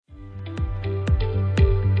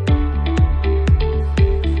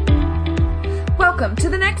Welcome to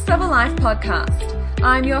the Next Level Life podcast.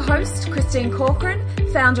 I'm your host, Christine Corcoran,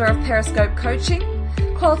 founder of Periscope Coaching,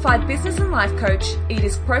 qualified business and life coach,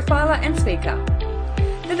 eDisc profiler and speaker.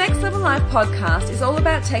 The Next Level Life podcast is all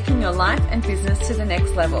about taking your life and business to the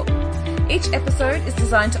next level. Each episode is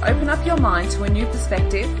designed to open up your mind to a new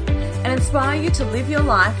perspective and inspire you to live your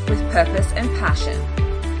life with purpose and passion.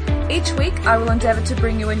 Each week, I will endeavour to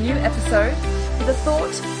bring you a new episode with a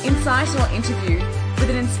thought, insight or interview with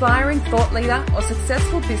an inspiring thought leader or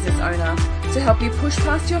successful business owner to help you push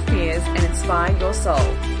past your fears and inspire your soul.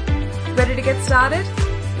 Ready to get started?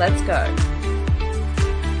 Let's go.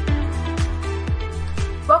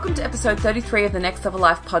 Welcome to episode 33 of the Next Level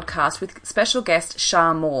Life podcast with special guest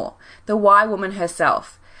Shar, the why woman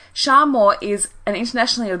herself. Shar is an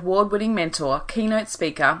internationally award-winning mentor, keynote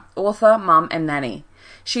speaker, author, mum and nanny.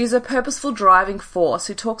 She is a purposeful driving force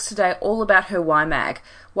who talks today all about her why mag,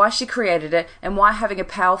 why she created it, and why having a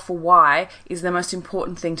powerful why is the most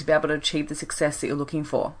important thing to be able to achieve the success that you're looking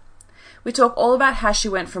for. We talk all about how she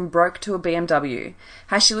went from broke to a BMW,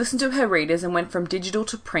 how she listened to her readers and went from digital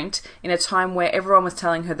to print in a time where everyone was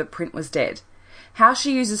telling her that print was dead, how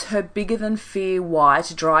she uses her bigger than fear why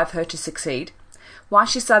to drive her to succeed, why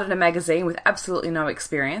she started a magazine with absolutely no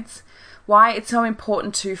experience, why it's so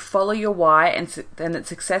important to follow your why and that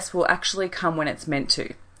success will actually come when it's meant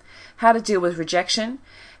to, how to deal with rejection,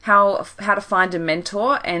 how to find a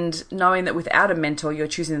mentor and knowing that without a mentor you're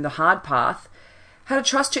choosing the hard path, how to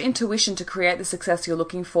trust your intuition to create the success you're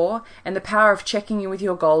looking for, and the power of checking in with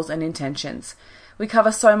your goals and intentions. We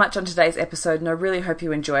cover so much on today's episode and I really hope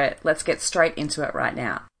you enjoy it. Let's get straight into it right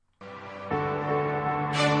now.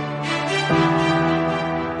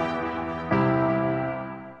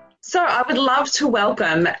 So I would love to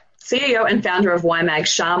welcome CEO and founder of YMag,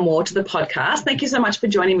 Shar to the podcast. Thank you so much for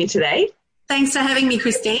joining me today. Thanks for having me,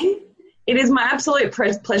 Christine. It is my absolute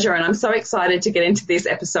pleasure and I'm so excited to get into this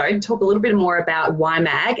episode, talk a little bit more about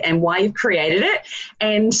YMag and why you've created it,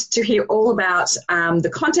 and to hear all about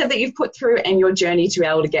the content that you've put through and your journey to be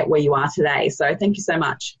able to get where you are today. So thank you so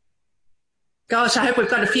much. Gosh, I hope we've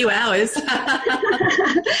got a few hours.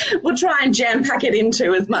 We'll try and jam pack it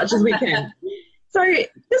into as much as we can. So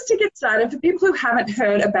just to get started, for people who haven't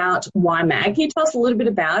heard about YMag, can you tell us a little bit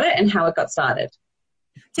about it and how it got started?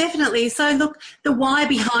 Definitely. So look, the why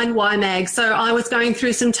behind YMag. So I was going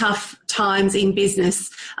through some tough times in business.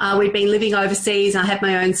 We'd been living overseas. I had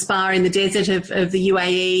my own spa in the desert of the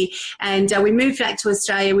UAE, and we moved back to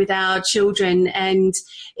Australia with our children. And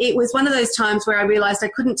it was one of those times where I realised I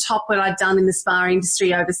couldn't top what I'd done in the spa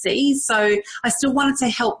industry overseas. So I still wanted to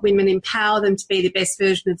help women, empower them to be the best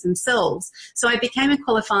version of themselves. So I became a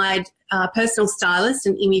qualified personal stylist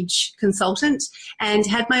and image consultant and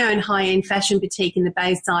had my own high-end fashion boutique in the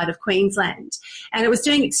Bayside of Queensland. And it was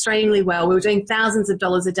doing extremely well. We were doing thousands of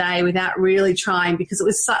dollars a day without really trying because it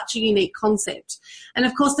was such a unique concept. And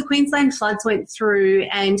of course, the Queensland floods went through,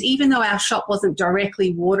 and even though our shop wasn't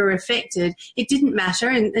directly water affected, it didn't matter.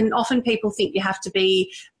 And often people think you have to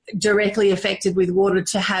be directly affected with water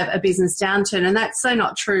to have a business downturn, and that's so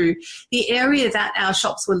not true. The area that our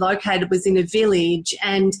shops were located was in a village,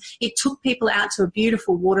 and it took people out to a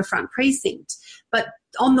beautiful waterfront precinct. But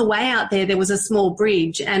on the way out there was a small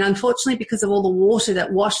bridge, and unfortunately because of all the water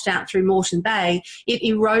that washed out through Moreton Bay, it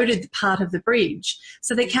eroded part of the bridge.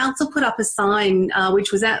 So the council put up a sign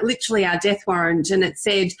which was literally our death warrant, and it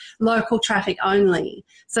said local traffic only.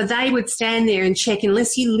 So they would stand there and check,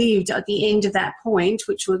 unless you lived at the end of that point,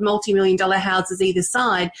 which was multi-million-dollar houses either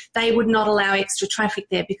side, they would not allow extra traffic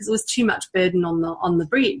there because it was too much burden on the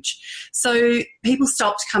bridge. So people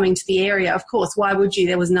stopped coming to the area. Of course, why would you?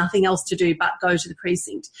 There was nothing else to do but go to the precinct.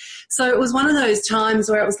 So it was one of those times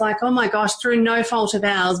where it was like, oh my gosh, through no fault of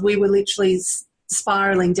ours, we were literally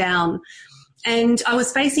spiraling down. And I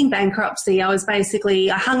was facing bankruptcy. I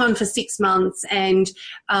hung on for 6 months and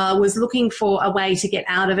was looking for a way to get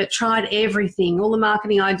out of it, tried everything, all the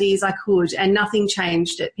marketing ideas I could, and nothing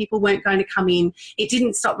changed it. People weren't going to come in. It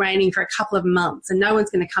didn't stop raining for a couple of months, and no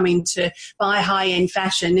one's going to come in to buy high-end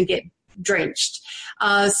fashion and get drenched.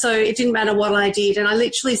 So it didn't matter what I did. And I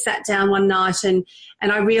literally sat down one night and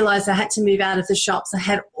I realised I had to move out of the shops. I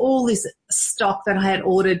had all this stock that I had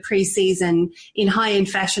ordered pre-season in high-end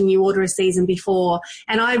fashion. You order a season before.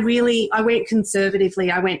 And I went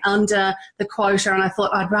conservatively. I went under the quota, and I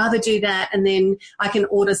thought I'd rather do that, and then I can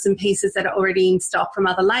order some pieces that are already in stock from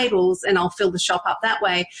other labels and I'll fill the shop up that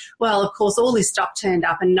way. Well, of course, all this stock turned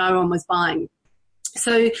up and no one was buying.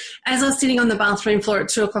 So as I was sitting on the bathroom floor at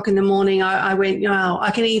 2:00 in the morning, I went, I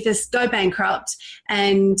can either go bankrupt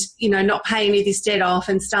and, not pay any of this debt off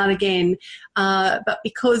and start again, But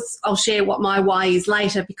because I'll share what my why is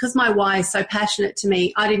later, because my why is so passionate to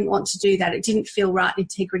me, I didn't want to do that. It didn't feel right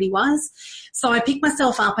integrity-wise. So I picked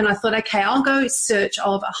myself up and I thought, okay, I'll go search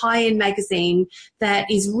of a high-end magazine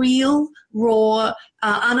that is real, raw,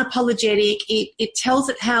 unapologetic. It tells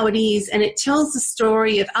it how it is, and it tells the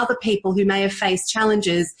story of other people who may have faced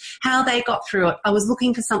challenges, how they got through it. I was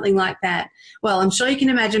looking for something like that. Well, I'm sure you can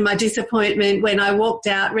imagine my disappointment when I walked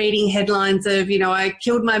out reading headlines of, I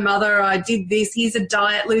killed my mother, I did this, here's a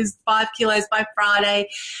diet, lose 5 kilos by Friday,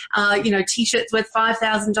 T-shirts worth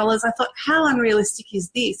 $5,000. I thought, how unrealistic is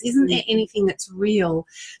this? Isn't there anything that's real?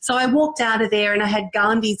 So I walked out of there and I had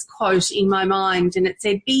Gandhi's quote in my mind, and it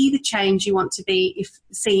said, be the change you want to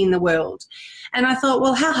see in the world. And I thought,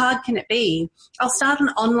 well, how hard can it be? I'll start an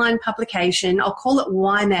online publication. I'll call it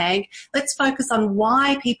Why Mag. Let's focus on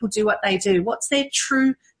why people do what they do. What's their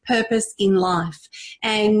true purpose in life?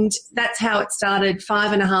 And that's how it started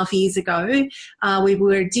 5.5 years ago. We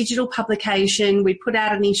were a digital publication. We put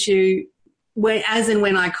out an issue as and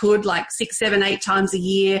when I could, like 6, 7, 8 times a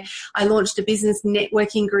year. I launched a business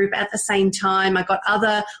networking group at the same time. I got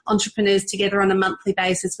other entrepreneurs together on a monthly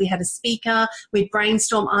basis. We had a speaker. We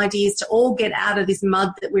brainstormed ideas to all get out of this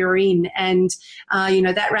mud that we were in. And,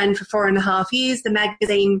 that ran for 4.5 years. The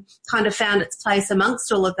magazine kind of found its place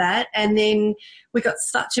amongst all of that. And then we got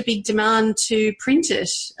such a big demand to print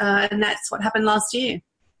it. And that's what happened last year.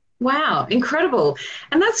 Wow, incredible.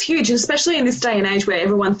 And that's huge, especially in this day and age where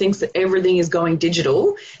everyone thinks that everything is going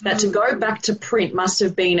digital, that to go back to print must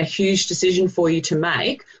have been a huge decision for you to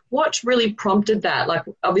make. What really prompted that? Like,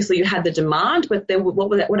 obviously you had the demand, but then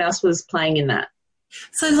what else was playing in that?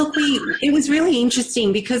 So look, it was really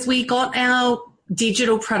interesting because we got our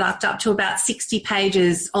digital product up to about 60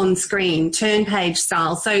 pages on screen, turn page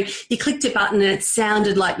style. So you clicked a button and it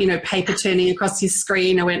sounded like, paper turning across your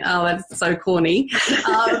screen. I went, oh, that's so corny.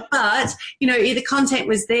 But, the content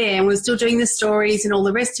was there and we're still doing the stories and all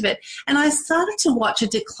the rest of it. And I started to watch a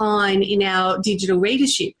decline in our digital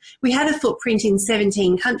readership. We had a footprint in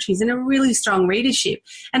 17 countries and a really strong readership.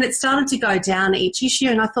 And it started to go down each issue.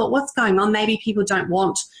 And I thought, what's going on? Maybe people don't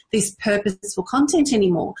want this purposeful content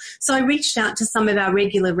anymore. So I reached out to some of our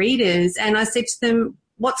regular readers and I said to them,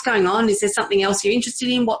 what's going on? Is there something else you're interested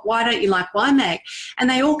in? Why don't you like YMag? And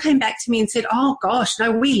they all came back to me and said, oh gosh,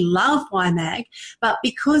 no, we love YMag, but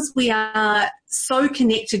because we are so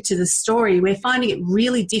connected to the story, we're finding it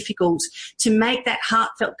really difficult to make that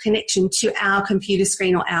heartfelt connection to our computer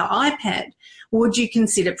screen or our iPad. Would you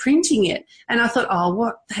consider printing it? And I thought,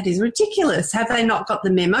 that is ridiculous. Have they not got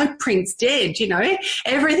the memo? Print's dead,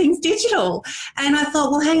 everything's digital. And I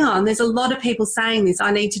thought, well, hang on, there's a lot of people saying this.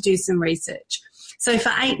 I need to do some research. So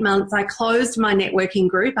for 8 months, I closed my networking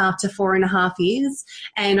group after 4.5 years,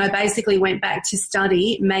 and I basically went back to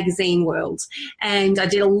study magazine world. And I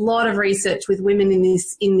did a lot of research with women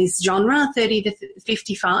in this genre, 30 to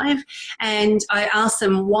 55, and I asked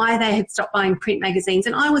them why they had stopped buying print magazines.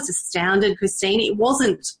 And I was astounded, Christine. It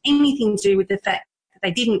wasn't anything to do with the fact they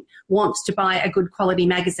didn't want to buy a good quality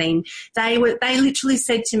magazine. They literally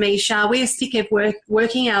said to me, Shar, we're sick of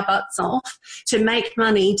working our butts off to make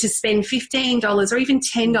money, to spend $15 or even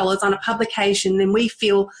 $10 on a publication, then we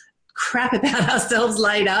feel crap about ourselves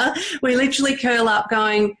later. We literally curl up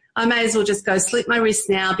going, I may as well just go slit my wrist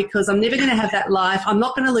now because I'm never going to have that life. I'm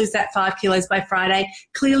not going to lose that 5 kilos by Friday.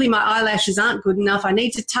 Clearly my eyelashes aren't good enough. I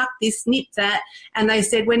need to tuck this, nip that. And they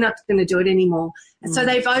said, we're not going to do it anymore. And so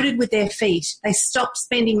they voted with their feet. They stopped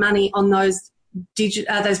spending money on those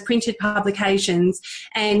printed publications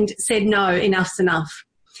and said, no, enough's enough.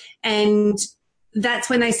 And that's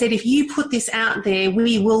when they said, if you put this out there,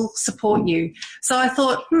 we will support you. So I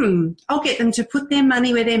thought, I'll get them to put their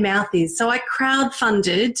money where their mouth is. So I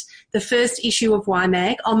crowdfunded the first issue of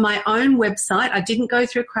YMag on my own website. I didn't go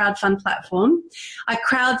through a crowdfund platform. I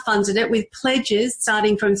crowdfunded it with pledges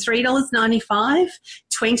starting from $3.95,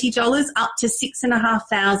 $20 up to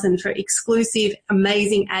 $6,500 for exclusive,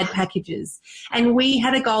 amazing ad packages. And we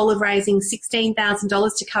had a goal of raising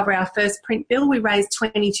 $16,000 to cover our first print bill. We raised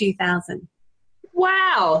 $22,000.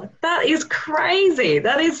 Wow, that is crazy.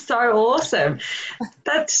 That is so awesome.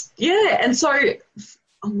 And so,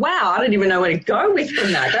 wow, I don't even know where to go with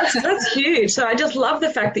from that. That's huge. So I just love the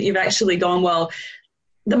fact that you've actually gone, well,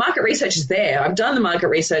 the market research is there. I've done the market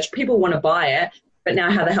research. People want to buy it, but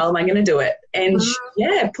now how the hell am I going to do it? And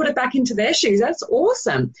put it back into their shoes. That's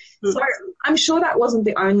awesome. So I'm sure that wasn't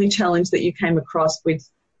the only challenge that you came across with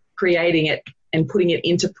creating it and putting it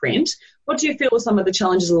into print. What do you feel were some of the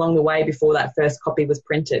challenges along the way before that first copy was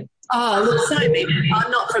printed? Oh, look, so many. I'm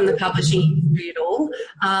not from the publishing industry at all.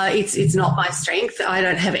 It's not my strength. I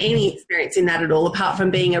don't have any experience in that at all, apart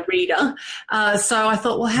from being a reader. So I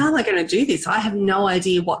thought, well, how am I going to do this? I have no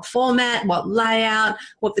idea what format, what layout,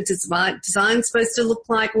 what the design's supposed to look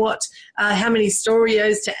like, how many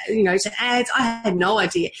storios to add. I had no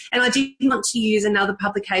idea, and I didn't want to use another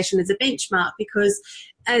publication as a benchmark because,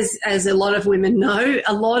 as a lot of women know,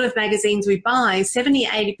 a lot of magazines we buy,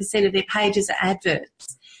 70-80% of their pages are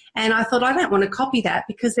adverts. And I thought, I don't want to copy that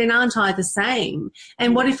because then aren't I the same?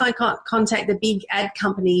 And what if I contact the big ad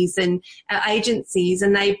companies and agencies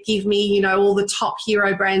and they give me, all the top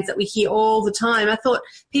hero brands that we hear all the time? I thought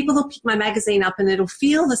people will pick my magazine up and it'll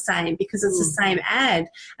feel the same because it's the same ad.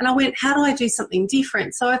 And I went, how do I do something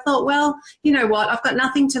different? So I thought, well, you know what? I've got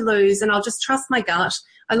nothing to lose and I'll just trust my gut.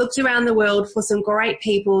 I looked around the world for some great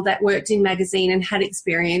people that worked in magazine and had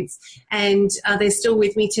experience, and they're still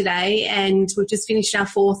with me today, and we've just finished our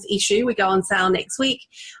 4th issue. We go on sale next week,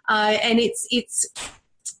 and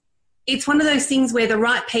it's one of those things where the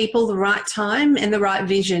right people, the right time and the right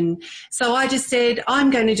vision. So I just said, I'm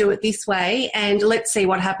going to do it this way and let's see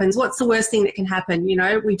what happens. What's the worst thing that can happen?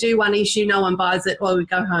 We do one issue, no one buys it, or we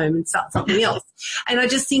go home and start something else. And I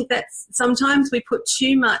just think that sometimes we put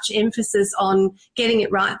too much emphasis on getting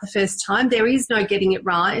it right the first time. There is no getting it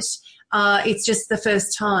right. It's just the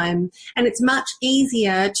first time. And it's much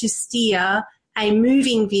easier to steer a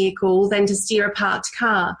moving vehicle than to steer a parked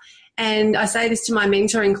car. And I say this to my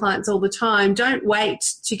mentoring clients all the time, don't wait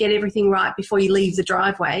to get everything right before you leave the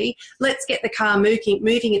driveway. Let's get the car moving.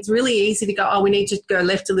 It's really easy to go, we need to go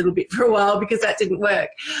left a little bit for a while because that didn't work.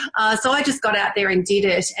 So I just got out there and did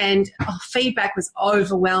it, and feedback was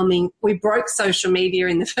overwhelming. We broke social media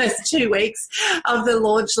in the first 2 weeks of the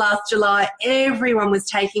launch last July. Everyone was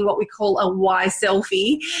taking what we call a Y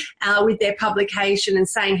selfie with their publication and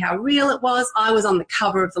saying how real it was. I was on the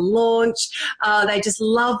cover of the launch. They just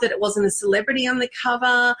loved that it wasn't a celebrity on the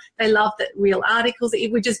cover. They loved that real articles.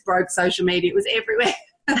 We just broke social media. It was everywhere.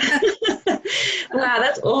 Wow,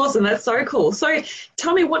 that's awesome. That's so cool. So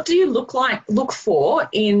tell me, what do you look for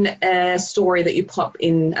in a story that you pop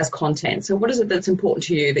in as content? So what is it that's important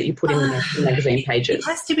to you that you put in the magazine pages? It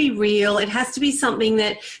has to be real. It has to be something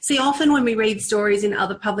that, often when we read stories in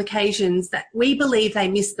other publications, that we believe they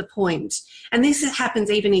miss the point. And this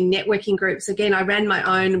happens even in networking groups. Again, I ran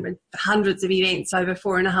my own hundreds of events over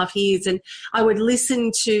 4.5 years, and I would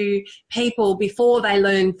listen to people before they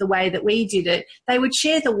learned the way that we did it. They would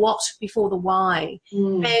share the what before the why.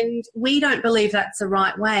 And we don't believe that's the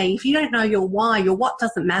right way. If you don't know your why, your what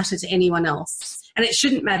doesn't matter to anyone else. And it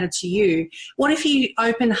shouldn't matter to you. What if you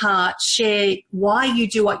open heart, share why you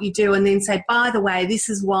do what you do, and then say, by the way, this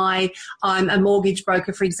is why I'm a mortgage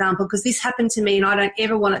broker, for example, because this happened to me and I don't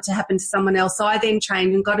ever want it to happen to someone else. So I then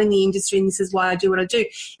trained and got in the industry, and this is why I do what I do.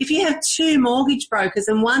 If you have 2 mortgage brokers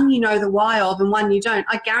and one you know the why of and one you don't,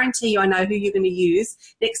 I guarantee you I know who you're going to use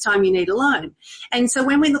next time you need a loan. And so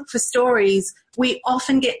when we look for stories, we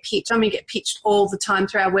often get pitched. We get pitched all the time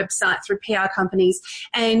through our website, through PR companies,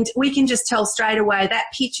 and we can just tell straight away that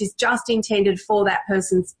pitch is just intended for that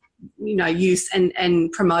person's use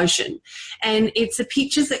and promotion. And it's the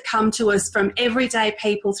pictures that come to us from everyday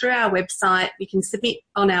people through our website. We can submit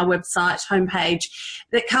on our website homepage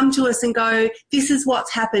that come to us and go, this is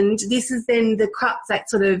what's happened. This is then the crux, that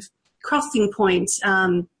sort of crossing point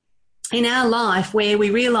in our life where we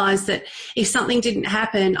realise that if something didn't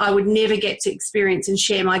happen, I would never get to experience and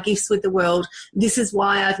share my gifts with the world. This is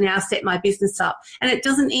why I've now set my business up. And it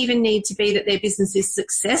doesn't even need to be that their business is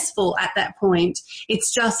successful at that point.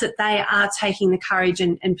 It's just that they are taking the courage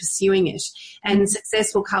and pursuing it. And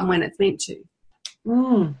success will come when it's meant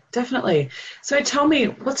to. Definitely. So tell me,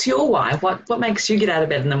 what's your why? What makes you get out of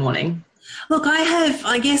bed in the morning? Look,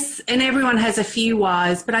 I guess, and everyone has a few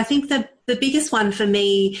whys, but I think the biggest one for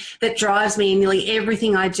me that drives me in nearly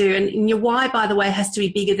everything I do, and your why, by the way, has to be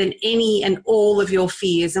bigger than any and all of your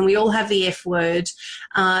fears, and we all have the F word,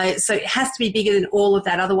 so it has to be bigger than all of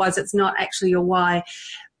that, otherwise it's not actually your why.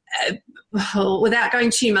 Without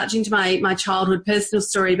going too much into my childhood personal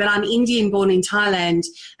story, but I'm Indian, born in Thailand,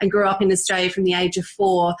 and grew up in Australia from the age of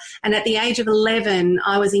 4. And at the age of 11,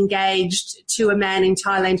 I was engaged to a man in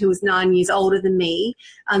Thailand who was 9 years older than me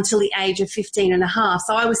until the age of 15 and a half.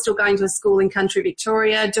 So I was still going to a school in country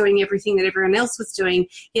Victoria, doing everything that everyone else was doing,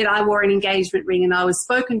 yet I wore an engagement ring and I was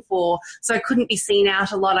spoken for. So I couldn't be seen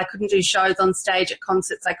out a lot. I couldn't do shows on stage at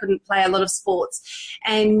concerts. I couldn't play a lot of sports.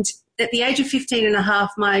 And at the age of 15 and a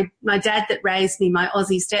half, my dad that raised me, my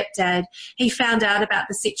Aussie stepdad, he found out about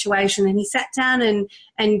the situation, and he sat down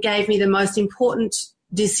and gave me the most important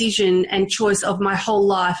decision and choice of my whole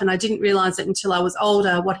life, and I didn't realise it until I was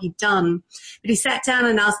older what he'd done. But he sat down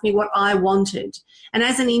and asked me what I wanted. And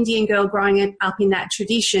as an Indian girl growing up in that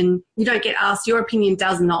tradition, you don't get asked. Your opinion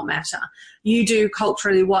does not matter. You do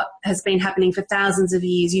culturally what has been happening for thousands of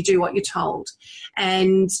years. You do what you're told,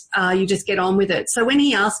 and you just get on with it. So when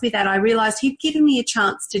he asked me that, I realised he'd given me a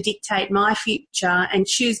chance to dictate my future and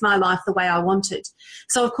choose my life the way I wanted.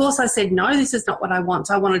 So, of course, I said, no, this is not what I want.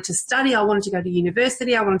 I wanted to study. I wanted to go to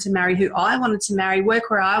university. I wanted to marry who I wanted to marry, work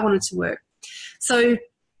where I wanted to work. So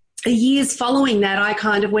years following that, I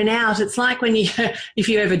kind of went out. It's like when you, if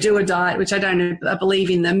you ever do a diet, which I don't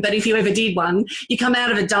believe in them, but if you ever did one, you come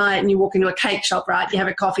out of a diet and you walk into a cake shop, right? You have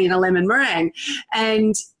a coffee and a lemon meringue.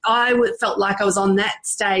 And I felt like I was on that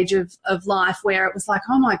stage of life where it was like,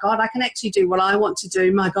 oh my God, I can actually do what I want to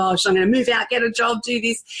do. My gosh, I'm going to move out, get a job, do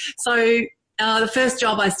this. So the first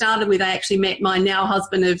job I started with, I actually met my now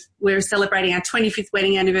husband. We're celebrating our 25th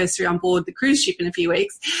wedding anniversary on board the cruise ship in a few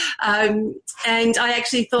weeks. And I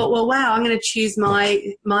actually thought, well, wow, I'm going to choose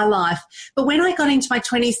my life. But when I got into my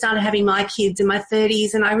 20s, started having my kids in my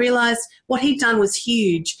 30s, and I realised what he'd done was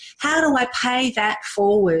huge. How do I pay that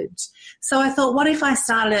forward? So I thought, what if I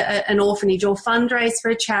started an orphanage or fundraise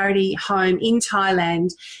for a charity home in Thailand,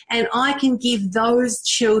 and I can give those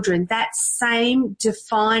children that same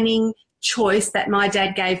defining choice that my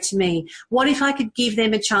dad gave to me? What if I could give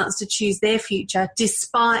them a chance to choose their future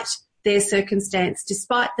despite their circumstance,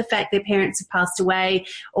 despite the fact their parents have passed away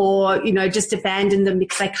or, just abandoned them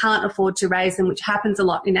because they can't afford to raise them, which happens a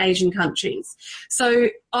lot in Asian countries. So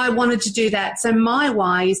I wanted to do that. So my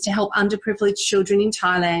why is to help underprivileged children in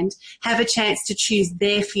Thailand have a chance to choose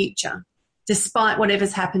their future despite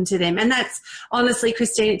whatever's happened to them. And that's honestly,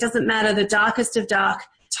 Christine, it doesn't matter the darkest of dark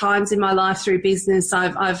times in my life through business.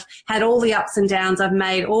 I've had all the ups and downs. I've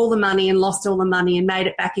made all the money and lost all the money and made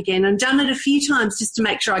it back again, and done it a few times just to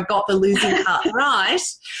make sure I got the losing part right.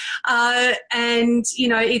 And,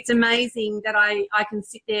 it's amazing that I can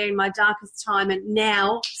sit there in my darkest time, and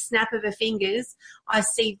now, snap of a fingers, I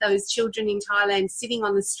see those children in Thailand sitting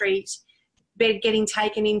on the street, getting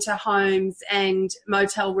taken into homes and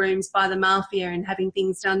motel rooms by the mafia and having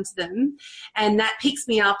things done to them. And that picks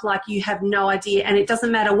me up like you have no idea. And it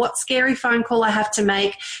doesn't matter what scary phone call I have to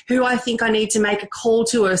make, who I think I need to make a call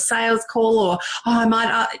to, or a sales call, or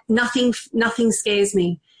nothing scares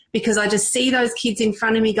me, because I just see those kids in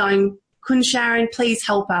front of me going, Kun Sharon, please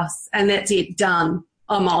help us. And that's it, done.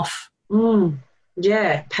 I'm off.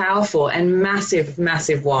 Yeah, powerful and massive,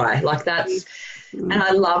 massive why. Like that's... And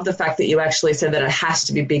I love the fact that you actually said that it has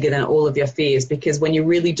to be bigger than all of your fears, because when you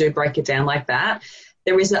really do break it down like that,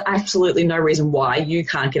 there is absolutely no reason why you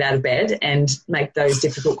can't get out of bed and make those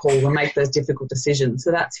difficult calls or make those difficult decisions.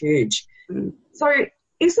 So that's huge. So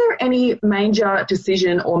is there any major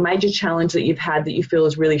decision or major challenge that you've had that you feel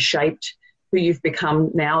has really shaped who you've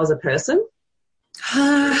become now as a person?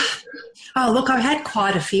 Look, I've had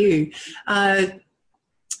quite a few.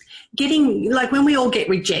 When we all get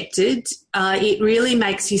rejected, it really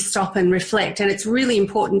makes you stop and reflect. And it's really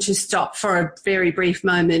important to stop for a very brief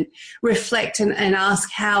moment, reflect and ask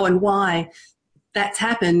how and why that's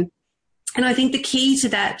happened. And I think the key to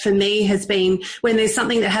that for me has been when there's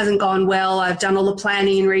something that hasn't gone well, I've done all the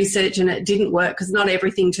planning and research and it didn't work, because not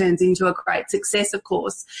everything turns into a great success, of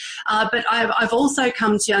course. But I've also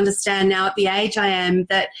come to understand now at the age I am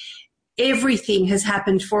that everything has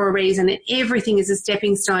happened for a reason, and everything is a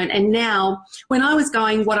stepping stone. And now, when I was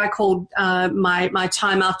going, what I called my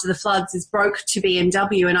time after the floods is broke to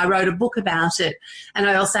BMW, and I wrote a book about it. And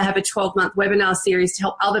I also have a 12-month webinar series to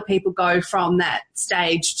help other people go from that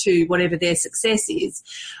stage to whatever their success is.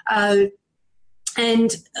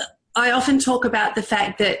 And I often talk about the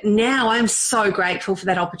fact that now I'm so grateful for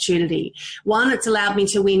that opportunity. One, it's allowed me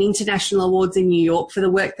to win international awards in New York for the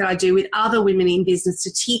work that I do with other women in business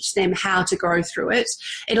to teach them how to grow through it.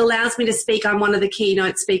 It allows me to speak. I'm one of the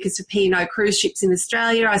keynote speakers for P&O cruise ships in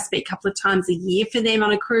Australia. I speak a couple of times a year for them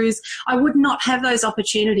on a cruise. I would not have those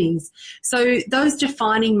opportunities. So those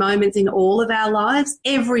defining moments in all of our lives,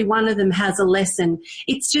 every one of them has a lesson.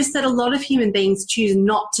 It's just that a lot of human beings choose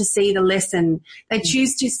not to see the lesson. They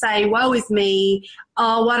choose to say, woe is me,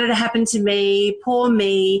 oh, why did it happen to me, poor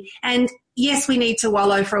me. And yes, we need to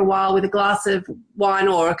wallow for a while with a glass of wine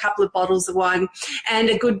or a couple of bottles of wine and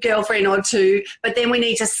a good girlfriend or two, but then we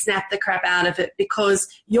need to snap the crap out of it, because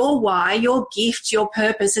your why, your gift, your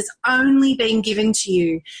purpose has only been given to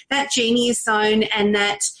you. That genie is sown, and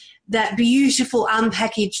that beautiful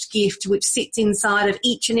unpackaged gift which sits inside of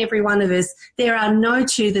each and every one of us, there are no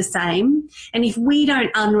two the same. And if we don't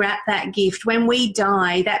unwrap that gift, when we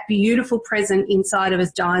die, that beautiful present inside of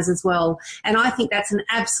us dies as well. And I think that's an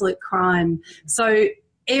absolute crime. So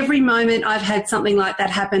every moment I've had something like that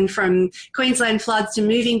happen, from Queensland floods to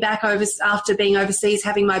moving back over after being overseas,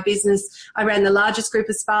 having my business. I ran the largest group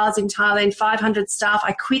of spas in Thailand, 500 staff.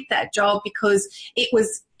 I quit that job because it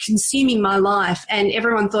was consuming my life, and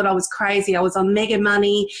everyone thought I was crazy. I was on mega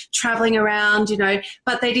money, traveling around,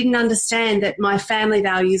 but they didn't understand that my family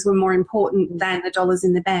values were more important than the dollars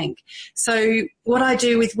in the bank. So what I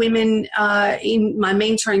do with women in my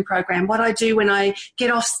mentoring program, what I do when I get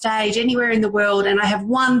off stage anywhere in the world and I have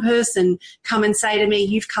one person come and say to me,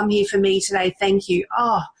 "You've come here for me today, thank you."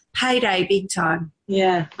 Oh, payday big time.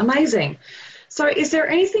 Yeah, amazing. So is there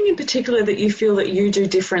anything in particular that you feel that you do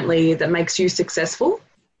differently that makes you successful?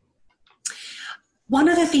 One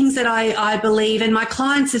of the things that I believe, and my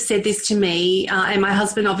clients have said this to me, and my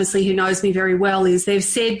husband obviously, who knows me very well, is they've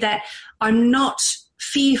said that I'm not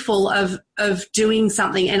fearful of doing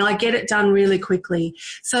something, and I get it done really quickly.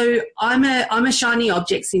 So I'm a shiny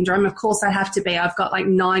object syndrome. Of course I have to be. I've got like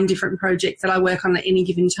 9 different projects that I work on at any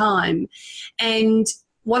given time. And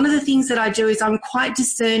one of the things that I do is I'm quite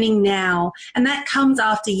discerning now, and that comes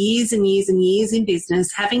after years and years and years in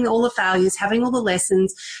business, having all the failures, having all the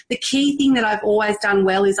lessons. The key thing that I've always done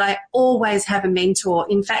well is I always have a mentor.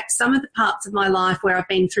 In fact, some of the parts of my life where I've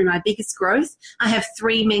been through my biggest growth, I have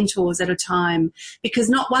 3 mentors at a time, because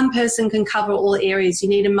not one person can cover all areas. You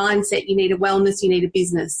need a mindset, you need a wellness, you need a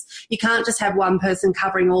business. You can't just have one person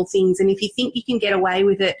covering all things. And if you think you can get away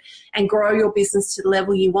with it and grow your business to the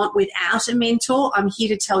level you want without a mentor, I'm here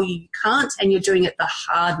to tell you can't, and you're doing it the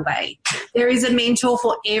hard way. There is a mentor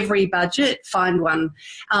for every budget. Find one.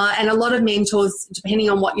 And a lot of mentors, depending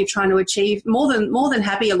on what you're trying to achieve, more than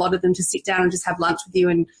happy, a lot of them, to sit down and just have lunch with you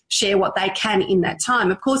and share what they can in that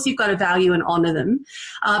time. Of course, you've got to value and honour them.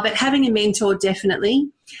 But having a mentor, definitely.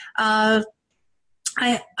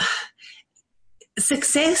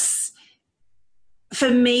 Success for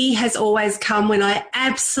me has always come when I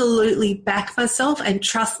absolutely back myself and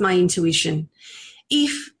trust my intuition.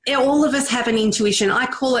 If all of us have an intuition, I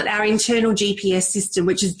call it our internal GPS system,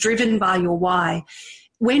 which is driven by your why.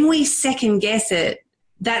 When we second guess it,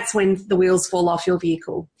 that's when the wheels fall off your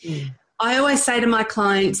vehicle. Mm. I always say to my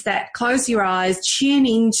clients that close your eyes, tune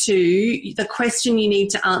into the question you need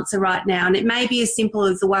to answer right now. And it may be as simple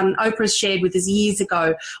as the one Oprah shared with us years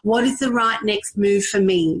ago. What is the right next move for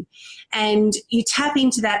me? And you tap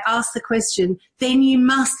into that, ask the question, then you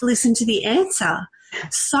must listen to the answer.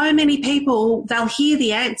 So many people, they'll hear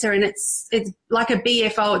the answer and it's like a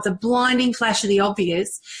BFO, it's a blinding flash of the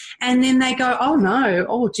obvious. And then they go, oh no,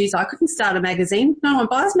 oh geez, I couldn't start a magazine. No one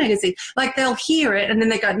buys magazines. Like they'll hear it and then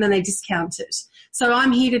they go, and then they discount it. So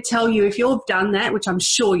I'm here to tell you, if you've done that, which I'm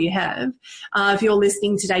sure you have, if you're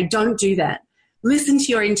listening today, don't do that. Listen to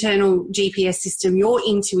your internal GPS system, your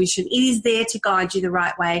intuition. It is there to guide you the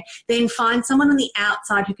right way. Then find someone on the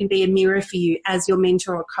outside who can be a mirror for you as your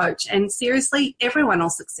mentor or coach. And seriously, everyone will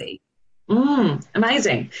succeed.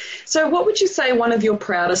 Amazing. So what would you say one of your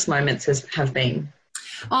proudest moments have been?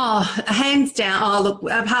 Oh, hands down. Oh, look,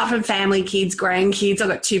 apart from family, kids, grandkids, I've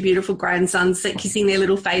got 2 beautiful grandsons kissing their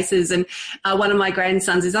little faces. And one of my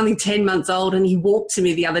grandsons is only 10 months old and he walked to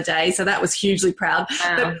me the other day. So that was hugely proud.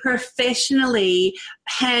 Wow. But professionally,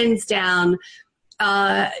 hands down,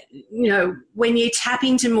 when you tap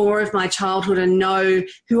into more of my childhood and know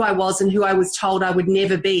who I was and who I was told I would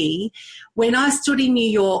never be, when I stood in New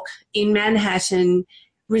York, in Manhattan,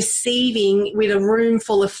 receiving with a room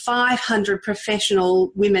full of 500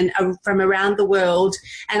 professional women from around the world,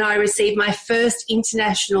 and I received my first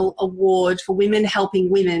international award for women helping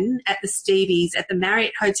women at the Stevie's at the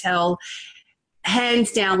Marriott Hotel,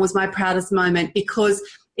 hands down was my proudest moment, because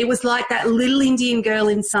it was like that little Indian girl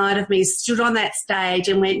inside of me stood on that stage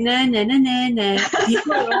and went, no, no, no, no, no, you're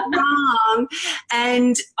wrong.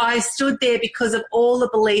 And I stood there because of all the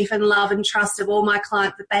belief and love and trust of all my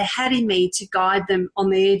clients that they had in me to guide them on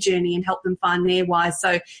their journey and help them find their why.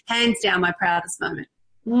 So hands down, my proudest moment.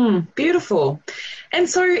 Beautiful. And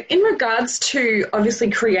so in regards to obviously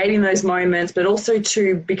creating those moments, but also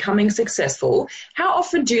to becoming successful, how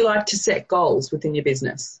often do you like to set goals within your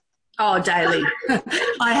business? Oh, daily.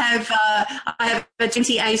 I have a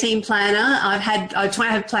 2018 planner. I try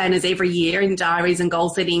to have planners every year in diaries and goal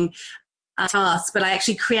setting tasks, but I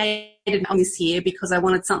actually created one this year because I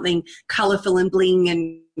wanted something colourful and bling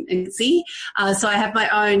and see. So I have my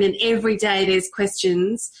own, and every day there's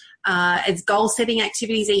questions. It's goal setting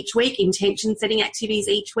activities each week, intention setting activities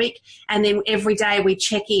each week, and then every day we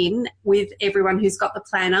check in with everyone who's got the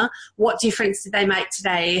planner. What difference did they make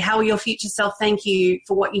today? How will your future self thank you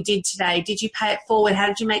for what you did today? Did you pay it forward? How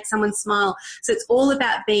did you make someone smile? So it's all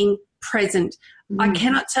about being present, I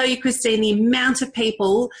cannot tell you, Christine, the amount of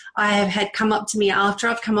people I have had come up to me after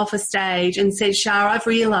I've come off a stage and said, Shar, I've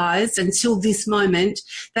realised until this moment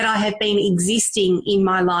that I have been existing in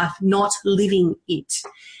my life, not living it.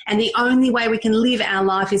 And the only way we can live our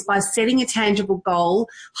life is by setting a tangible goal,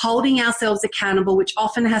 holding ourselves accountable, which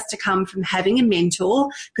often has to come from having a mentor,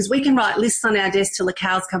 because we can write lists on our desk till the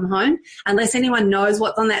cows come home. Unless anyone knows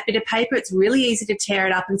what's on that bit of paper, it's really easy to tear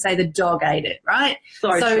it up and say the dog ate it, right?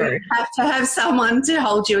 So true. You have to have someone to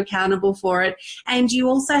hold you accountable for it. And you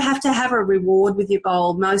also have to have a reward with your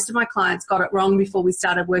goal. Most of my clients got it wrong before we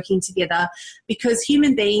started working together, because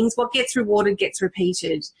human beings, what gets rewarded gets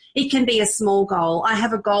repeated. It can be a small goal. I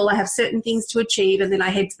have a goal, I have certain things to achieve, and then I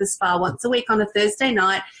head to the spa once a week on a Thursday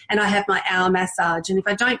night and I have my hour massage. And if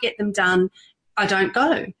I don't get them done, I don't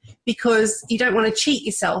go, because you don't want to cheat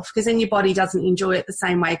yourself, because then your body doesn't enjoy it the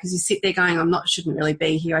same way, because you sit there going, shouldn't really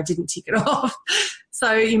be here. I didn't tick it off.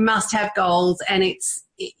 So you must have goals, and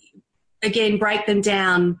again, break them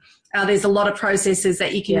down. There's a lot of processes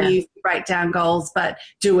that you can use to break down goals, but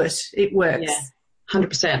do it. It works. Yeah.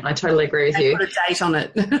 100%. I totally agree with you. Put a date on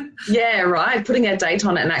it. Yeah, right. Putting a date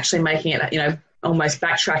on it and actually making it, almost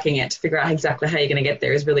backtracking it to figure out exactly how you're going to get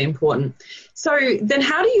there is really important. So then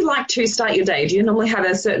how do you like to start your day? Do you normally have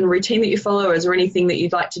a certain routine that you follow, or is there anything that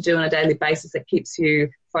you'd like to do on a daily basis that keeps you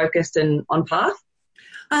focused and on path?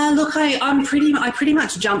 Look, I pretty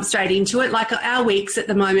much jump straight into it. Like our weeks at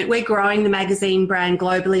the moment, we're growing the magazine brand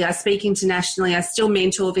globally. I speak internationally. I still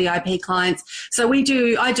mentor VIP clients. So I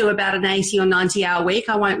do about an 80 or 90 hour week.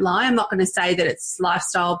 I won't lie. I'm not going to say that it's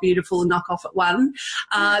lifestyle, beautiful, knock off at one.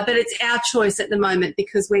 But it's our choice at the moment,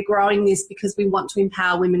 because we're growing this because we want to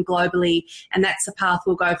empower women globally. And that's the path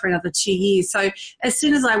we'll go for another 2 years. So as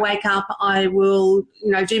soon as I wake up, I will,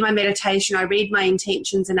 do my meditation. I read my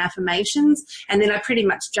intentions and affirmations, and then I pretty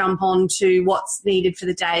much jump on to what's needed for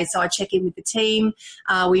the day. So I check in with the team.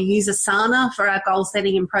 We use Asana for our goal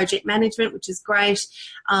setting and project management, which is great.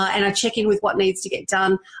 And I check in with what needs to get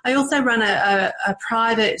done. I also run a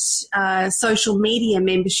private social media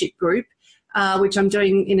membership group, which I'm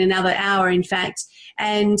doing in another hour, in fact.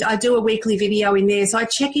 And I do a weekly video in there. So I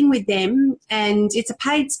check in with them, and it's a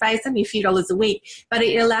paid space, only a few dollars a week, but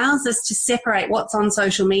it allows us to separate what's on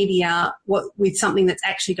social media with something that's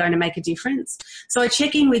actually going to make a difference. So I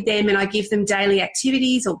check in with them, and I give them daily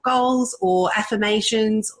activities or goals or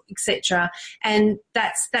affirmations, etc. And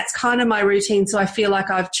that's kind of my routine. So I feel like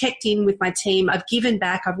I've checked in with my team, I've given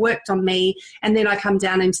back, I've worked on me, and then I come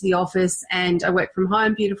down into the office and I work from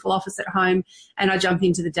home, beautiful office at home, and I jump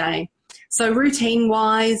into the day. So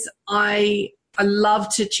routine-wise, I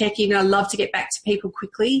love to check in. I love to get back to people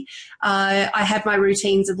quickly. I have my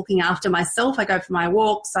routines of looking after myself. I go for my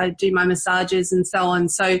walks. I do my massages and so on.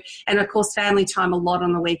 So, and of course, family time a lot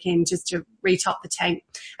on the weekend just to retop the tank.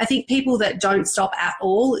 I think people that don't stop at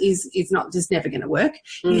all is not just never going to work.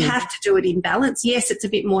 You have to do it in balance. Yes, it's a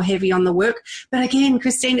bit more heavy on the work, but again,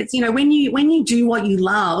 Christine, it's, when you do what you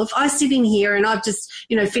love, I sit in here and I've just,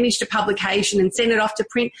 finished a publication and sent it off to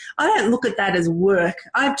print. I don't look at that as work.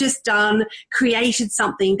 I've just created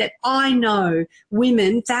something that I know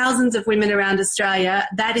women, thousands of women around Australia,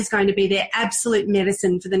 that is going to be their absolute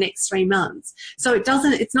medicine for the next 3 months. So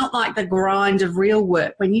it's not like the grind of real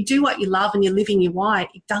work. When you do what you love and you're living your why,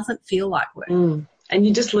 it doesn't feel like work. And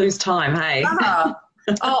you just lose time, hey?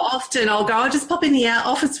 Often I'll just pop in the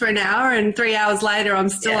office for an hour, and 3 hours later I'm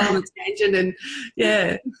still on a tangent,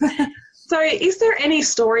 and So is there any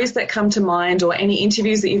stories that come to mind, or any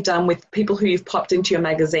interviews that you've done with people who you've popped into your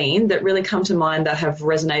magazine that really come to mind that have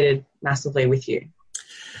resonated massively with you?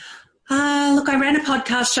 Look, I ran a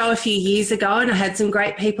podcast show a few years ago, and I had some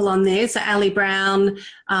great people on there. So Ali Brown,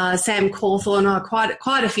 Sam Cawthorne,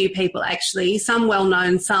 quite a few people actually, some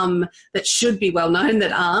well-known, some that should be well-known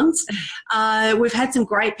that aren't. We've had some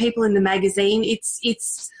great people in the magazine.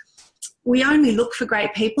 We only look for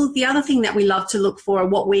great people. The other thing that we love to look for are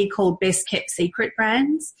what we call best kept secret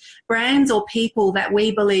brands or people that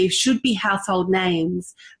we believe should be household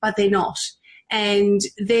names, but they're not. And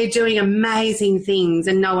they're doing amazing things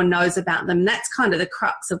and no one knows about them. That's kind of the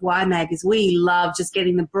crux of YMAG, is we love just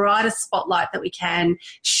getting the brightest spotlight that we can,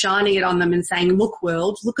 shining it on them and saying, look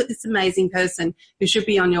world, look at this amazing person who should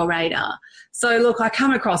be on your radar. So look, I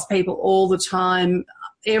come across people all the time,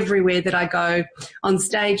 everywhere that I go, on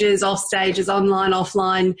stages, off stages, online,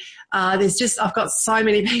 offline. I've got so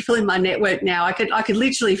many people in my network now. I could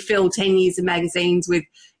literally fill 10 years of magazines with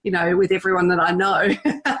everyone that I know.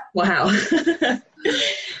 Wow.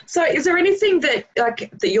 So is there anything that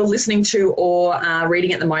you're listening to or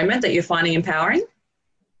reading at the moment that you're finding empowering,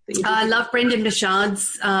 I love Brendan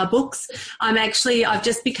Burchard's books. I've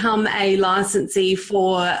just become a licensee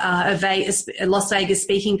for a Las Vegas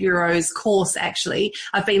Speaking Bureau's course, actually.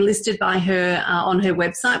 I've been listed by her on her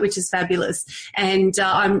website, which is fabulous. And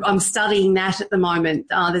I'm studying that at the moment.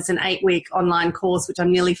 There's an 8-week online course, which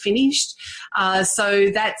I'm nearly finished. So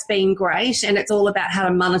that's been great. And it's all about how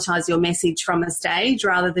to monetize your message from a stage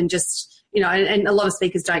rather than just, and a lot of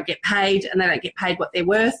speakers don't get paid, and they don't get paid what they're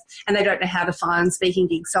worth, and they don't know how to find speaking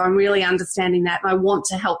gigs. So I'm really understanding that, and I want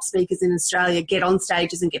to help speakers in Australia get on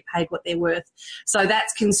stages and get paid what they're worth. So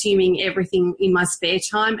that's consuming everything in my spare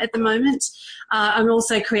time at the moment. I'm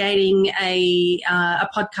also creating a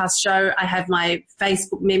podcast show. I have my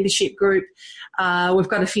Facebook membership group. We've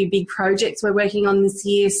got a few big projects we're working on this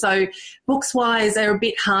year. So books-wise, they're a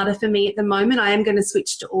bit harder for me at the moment. I am going to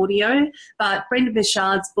switch to audio, but Brendan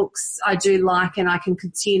Burchard's books I do like, and I can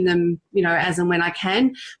consume them, as and when I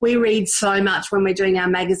can. We read so much when we're doing our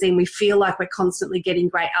magazine. We feel like we're constantly getting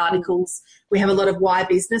great articles. We have a lot of Why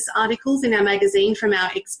Business articles in our magazine from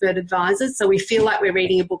our expert advisors. So we feel like we're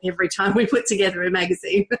reading a book every time we put together a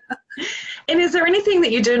magazine. And is there anything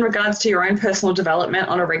that you do in regards to your own personal development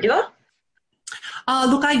on a regular?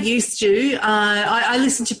 Look, I used to. I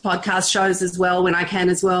listen to podcast shows as well when I can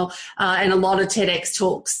as well, and a lot of TEDx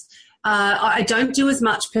talks. I don't do as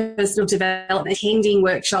much personal development, attending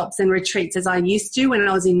workshops and retreats as I used to when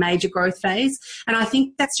I was in major growth phase. And I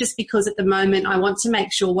think that's just because at the moment I want to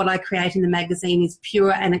make sure what I create in the magazine is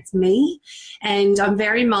pure and it's me. And I'm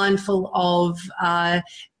very mindful of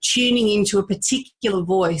tuning into a particular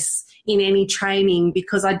voice in any training,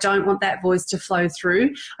 because I don't want that voice to flow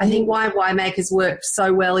through. I think why YMAG has worked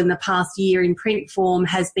so well in the past year in print form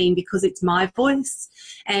has been because it's my voice,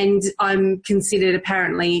 and I'm considered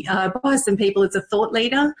apparently by some people as a thought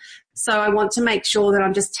leader. So I want to make sure that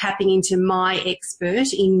I'm just tapping into my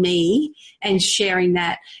expert in me and sharing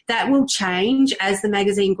that. That will change as the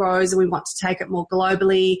magazine grows and we want to take it more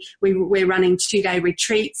globally. We're running 2-day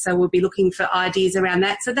retreats, so we'll be looking for ideas around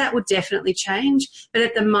that. So that will definitely change. But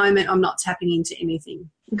at the moment, I'm not tapping into anything.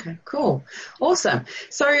 Okay, cool. Awesome.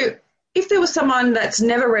 So if there was someone that's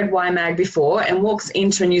never read YMAG before and walks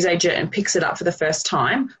into a newsagent and picks it up for the first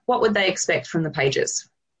time, what would they expect from the pages?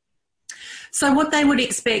 So what they would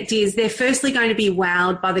expect is they're firstly going to be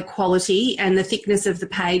wowed by the quality and the thickness of the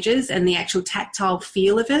pages and the actual tactile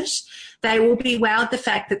feel of it. They will be wowed the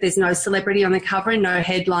fact that there's no celebrity on the cover and no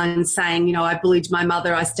headlines saying, I bullied my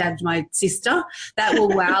mother, I stabbed my sister. That will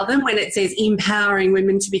wow them when it says empowering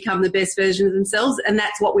women to become the best version of themselves. And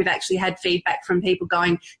that's what we've actually had feedback from people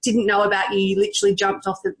going, didn't know about you, you literally jumped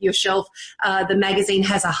off your shelf. The magazine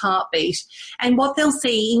has a heartbeat. And what they'll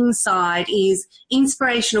see inside is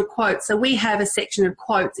inspirational quotes. So we have a section of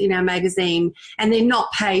quotes in our magazine, and they're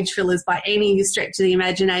not page fillers by any stretch of the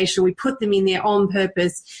imagination. We put them in there on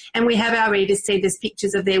purpose, and we have our readers send us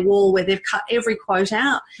pictures of their wall where they've cut every quote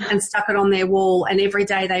out and stuck it on their wall, and every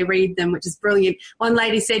day they read them, which is brilliant. One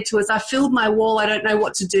lady said to us, I filled my wall, I don't know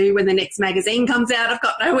what to do when the next magazine comes out, I've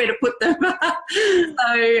got nowhere to put them.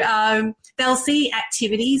 So they'll see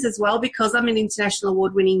activities as well, because I'm an international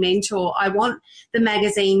award-winning mentor. I want the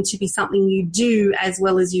magazine to be something you do as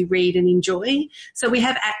well as you read and enjoy. So we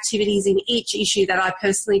have activities in each issue that I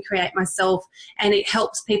personally create myself, and it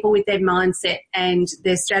helps people with their mindset and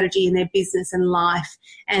their strategy and their business and life.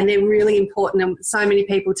 And they're really important. And so many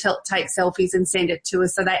people take selfies and send it to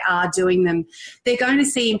us, so they are doing them. They're going to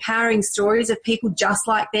see empowering stories of people just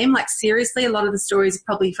like them. Like, seriously, a lot of the stories are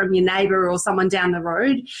probably from your neighbour or someone down the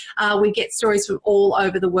road. We get stories from all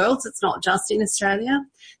over the world, so it's not just in Australia.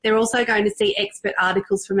 They're also going to see expert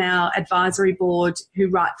articles from our advisory board who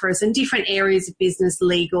write for us in different areas of business,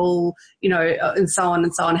 legal, and so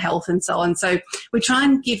on, health and so on. So we try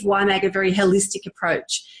and give YMAG a very holistic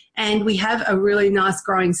approach. And we have a really nice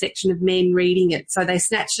growing section of men reading it. So they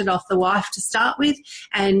snatched it off the wife to start with,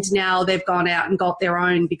 and now they've gone out and got their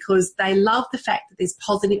own, because they love the fact that there's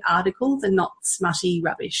positive articles and not smutty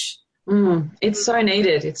rubbish. It's so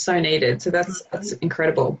needed. It's so needed. So that's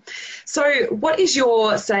incredible. So what is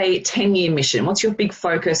your, say, 10-year mission? What's your big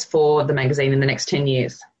focus for the magazine in the next 10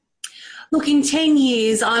 years? Look, in 10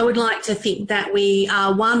 years, I would like to think that we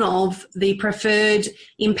are one of the preferred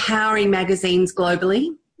empowering magazines globally.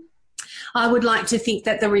 I would like to think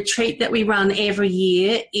that the retreat that we run every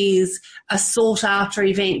year is a sought-after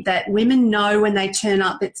event that women know when they turn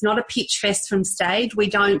up. It's not a pitch fest from stage.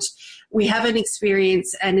 We have an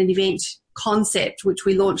experience and an event concept which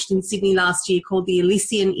we launched in Sydney last year called the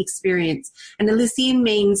Elysian Experience. And Elysian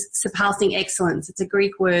means surpassing excellence. It's a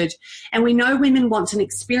Greek word. And we know women want an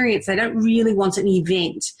experience. They don't really want an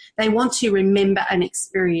event. They want to remember an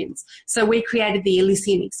experience. So we created the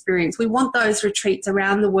Elysian Experience. We want those retreats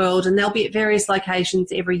around the world, and they'll be at various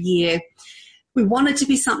locations every year. We want it to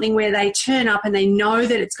be something where they turn up and they know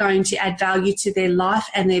that it's going to add value to their life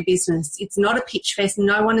and their business. It's not a pitch fest.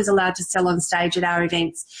 No one is allowed to sell on stage at our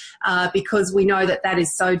events because we know that that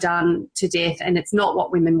is so done to death, and it's not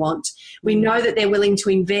what women want. We know that they're willing to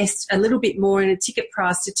invest a little bit more in a ticket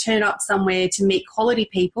price to turn up somewhere to meet quality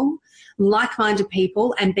people, like-minded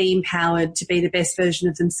people, and be empowered to be the best version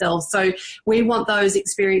of themselves. So we want those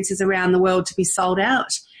experiences around the world to be sold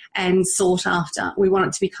out and sought after. We want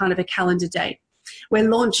it to be kind of a calendar date. We're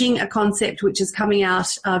launching a concept which is coming out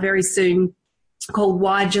very soon called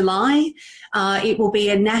Why July. It will be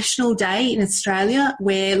a national day in Australia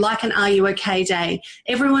where, like an Are You OK Day,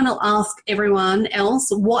 everyone will ask everyone else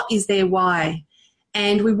what is their why.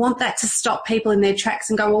 And we want that to stop people in their tracks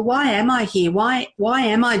and go, well, why am I here? Why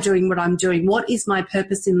am I doing what I'm doing? What is my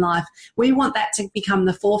purpose in life? We want that to become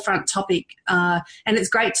the forefront topic. And it's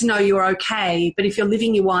great to know you're okay, but if you're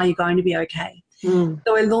living your why, you're going to be okay. So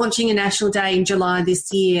we're launching a national day in July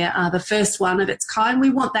this year, the first one of its kind.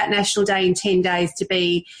 We want that national day in 10 days to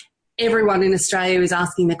be everyone in Australia is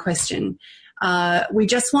asking the question. We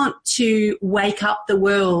just want to wake up the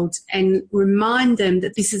world and remind them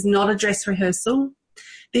that this is not a dress rehearsal.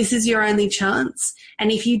 This is your only chance. And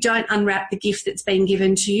if you don't unwrap the gift that's been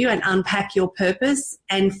given to you and unpack your purpose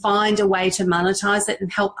and find a way to monetize it and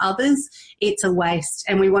help others, it's a waste.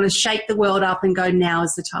 And we want to shake the world up and go, now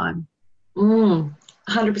is the time.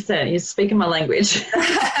 100%. You're speaking my language.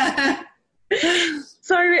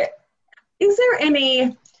 So is there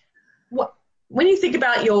any, when you think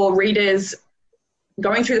about your readers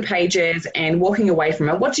going through the pages and walking away from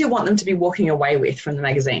it, what do you want them to be walking away with from the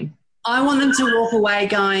magazine? I want them to walk away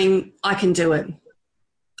going, I can do it.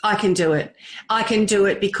 I can do it. I can do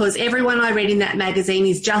it because everyone I read in that magazine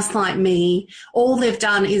is just like me. All they've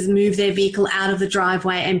done is move their vehicle out of the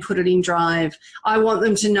driveway and put it in drive. I want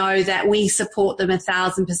them to know that we support them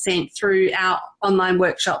 1,000% through our online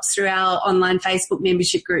workshops, through our online Facebook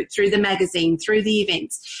membership group, through the magazine, through the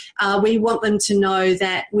events. We want them to know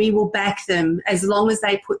that we will back them as long as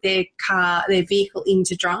they put their vehicle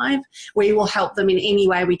into drive. We will help them in any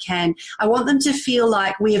way we can. I want them to feel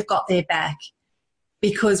like we have got their back.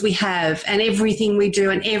 Because we have, and everything we do,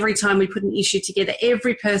 and every time we put an issue together,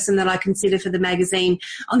 every person that I consider for the magazine,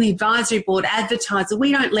 on the advisory board, advertiser,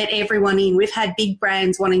 we don't let everyone in. We've had big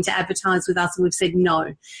brands wanting to advertise with us and we've said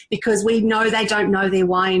no, because we know they don't know their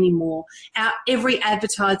why anymore. Every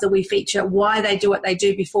advertiser we feature why they do what they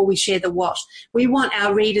do before we share the what. We want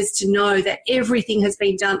our readers to know that everything has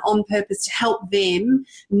been done on purpose to help them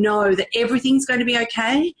know that everything's going to be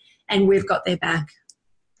okay and we've got their back.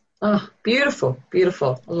 Oh, beautiful,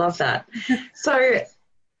 beautiful. I love that. So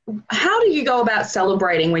how do you go about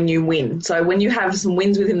celebrating when you win? So when you have some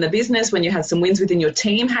wins within the business, when you have some wins within your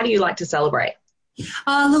team, how do you like to celebrate?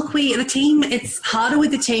 Look, the team, it's harder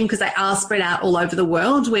with the team because they are spread out all over the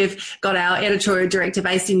world. We've got our editorial director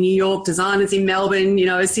based in New York, designers in Melbourne,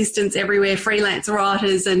 assistants everywhere, freelance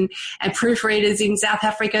writers and proofreaders in South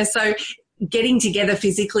Africa. So getting together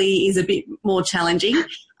physically is a bit more challenging.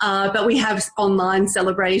 But we have online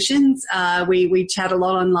celebrations. We chat a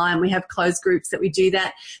lot online. We have closed groups that we do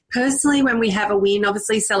that. Personally, when we have a win,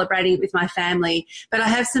 obviously celebrating it with my family. But I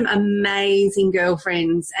have some amazing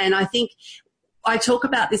girlfriends. And I think I talk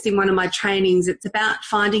about this in one of my trainings. It's about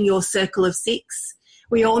finding your circle of six.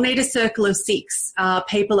 We all need a circle of six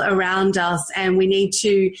people around us, and we need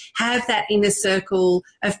to have that inner circle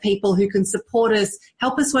of people who can support us,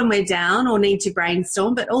 help us when we're down or need to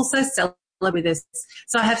brainstorm, but also celebrate with us.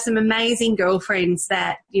 So I have some amazing girlfriends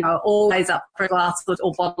that, always up for a glass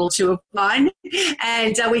or bottle or two of wine,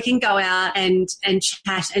 and we can go out and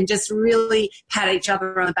chat and just really pat each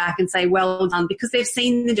other on the back and say, well done, because they've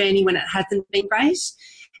seen the journey when it hasn't been great,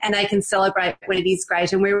 and they can celebrate when it is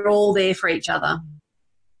great, and we're all there for each other.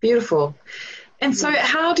 Beautiful. And so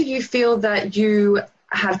how do you feel that you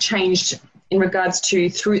have changed in regards to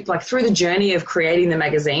through the journey of creating the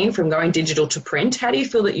magazine from going digital to print? How do you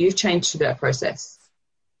feel that you've changed through that process?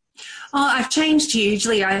 Oh, I've changed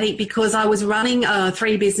hugely, I think, because I was running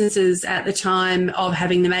 3 businesses at the time of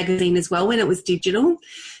having the magazine as well when it was digital.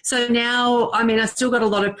 So now, I've still got a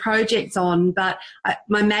lot of projects on, but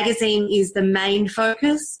my magazine is the main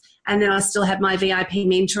focus. And then I still have my VIP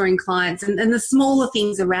mentoring clients and the smaller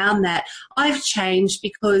things around that. I've changed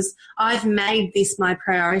because I've made this my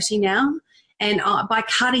priority now. And by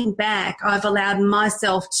cutting back, I've allowed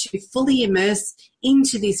myself to fully immerse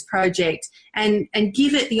into this project and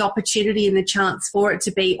give it the opportunity and the chance for it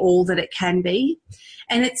to be all that it can be.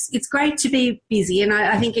 And it's great to be busy. And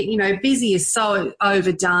I think, busy is so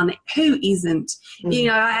overdone. Who isn't? Mm.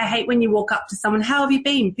 I hate when you walk up to someone, how have you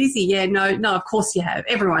been? Busy? Yeah, no, of course you have.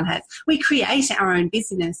 Everyone has. We create our own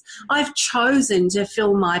busyness. I've chosen to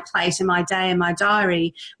fill my plate and my day and my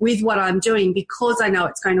diary with what I'm doing because I know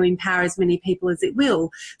it's going to empower as many people as it will.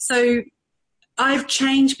 So I've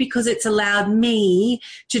changed because it's allowed me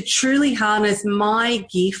to truly harness my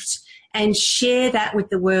gift and share that with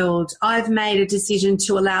the world. I've made a decision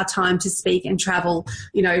to allow time to speak and travel.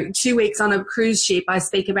 2 weeks on a cruise ship, I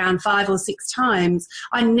speak around 5 or 6 times.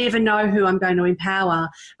 I never know who I'm going to empower,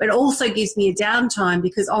 but it also gives me a downtime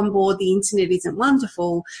because on board the internet isn't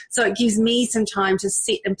wonderful. So it gives me some time to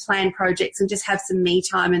sit and plan projects and just have some me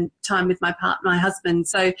time and time with my partner, my husband.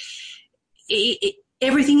 So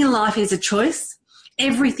everything in life is a choice.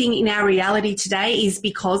 Everything in our reality today is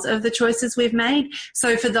because of the choices we've made.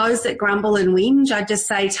 So for those that grumble and whinge, I just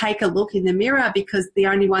say take a look in the mirror because the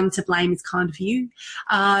only one to blame is kind of you.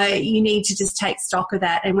 You need to just take stock of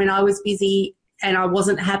that. And when I was busy and I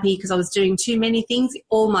wasn't happy because I was doing too many things,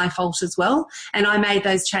 all my fault as well. And I made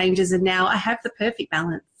those changes and now I have the perfect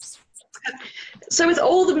balance. So with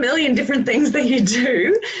all the million different things that you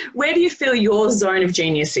do, where do you feel your zone of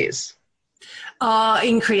genius is?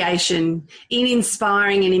 In creation, in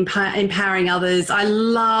inspiring and empowering others. I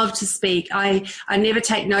love to speak. I never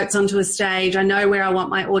take notes onto a stage. I know where I want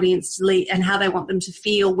my audience to leave and how they want them to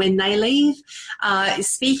feel when they leave.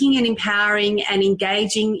 Speaking and empowering and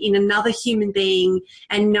engaging in another human being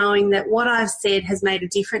and knowing that what I've said has made a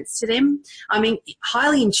difference to them. I mean,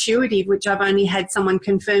 highly intuitive, which I've only had someone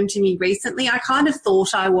confirm to me recently. I kind of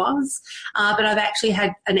thought I was, but I've actually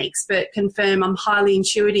had an expert confirm I'm highly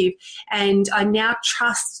intuitive, and I now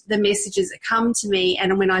trust the messages that come to me,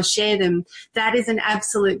 and when I share them, that is an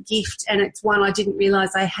absolute gift, and it's one I didn't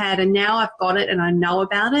realize I had, and now I've got it and I know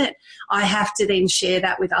about it. I have to then share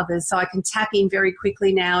that with others so I can tap in very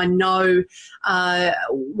quickly now and know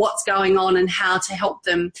what's going on and how to help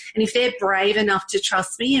them. And if they're brave enough to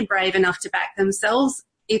trust me and brave enough to back themselves,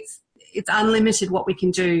 it's unlimited what we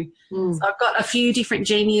can do. So I've got a few different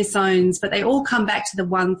genius zones, but they all come back to the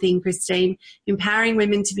one thing, Christine, empowering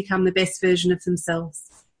women to become the best version of themselves.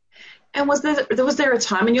 And was there a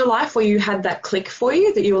time in your life where you had that click for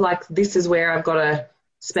you that you were like, this is where I've got to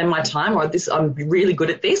spend my time, or this, I'm really good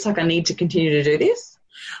at this, like I need to continue to do this?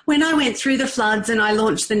 When I went through the floods and I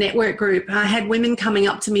launched the network group, I had women coming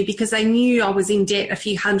up to me because they knew I was in debt a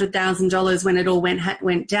few $100,000 when it all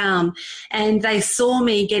went down. And they saw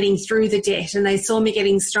me getting through the debt and they saw me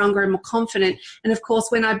getting stronger and more confident. And of course,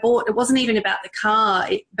 when I bought, it wasn't even about the car,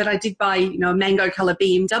 but I did buy, a mango colour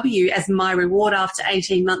BMW as my reward after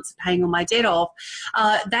 18 months of paying all my debt off.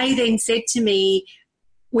 They then said to me,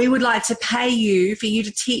 we would like to pay you for you to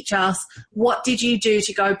teach us what did you do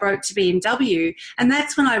to go broke to BMW. And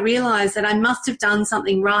that's when I realised that I must have done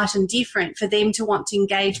something right and different for them to want to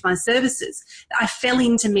engage my services. I fell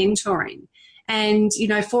into mentoring. And,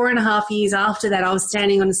 4.5 years after that, I was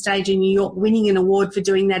standing on a stage in New York winning an award for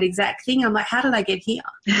doing that exact thing. I'm like, how did I get here?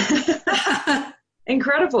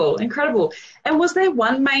 Incredible. And was there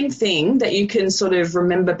one main thing that you can sort of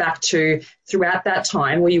remember back to throughout that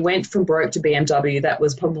time where you went from broke to BMW that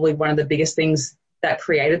was probably one of the biggest things that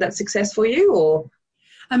created that success for you? Or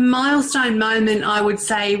a milestone moment, I would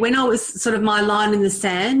say, when I was sort of my line in the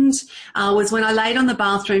sand, was when I laid on the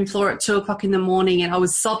bathroom floor at 2:00 in the morning and I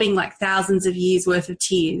was sobbing like thousands of years worth of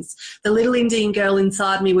tears. The little Indian girl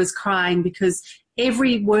inside me was crying because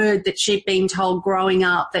every word that she'd been told growing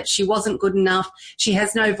up, that she wasn't good enough, she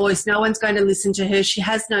has no voice, no one's going to listen to her, she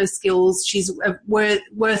has no skills, she's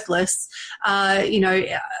worthless,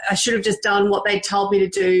 I should have just done what they'd told me to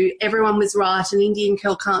do, everyone was right, an Indian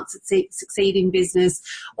girl can't succeed in business.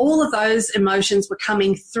 All of those emotions were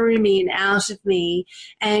coming through me and out of me,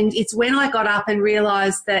 and it's when I got up and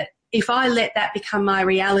realised that if I let that become my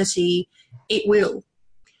reality, it will.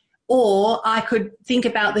 Or I could think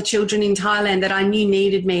about the children in Thailand that I knew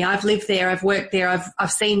needed me. I've lived there, I've worked there,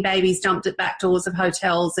 I've seen babies dumped at back doors of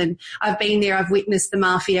hotels, and I've been there, I've witnessed the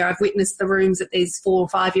mafia, I've witnessed the rooms that these 4 or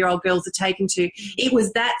 5-year-old girls are taken to. It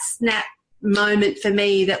was that snap moment for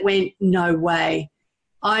me that went, no way.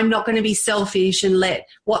 I'm not going to be selfish and let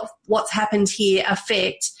what's happened here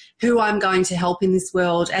affect who I'm going to help in this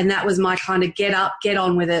world. And that was my kind of get up, get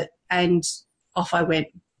on with it, and off I went.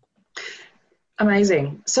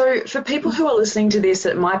 Amazing. So for people who are listening to this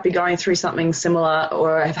that might be going through something similar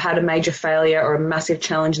or have had a major failure or a massive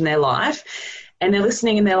challenge in their life, and they're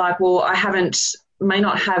listening and they're like, well, I haven't may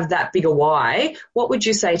not have that bigger why, what would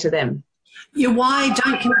you say to them? Your why,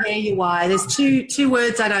 don't compare your why. There's two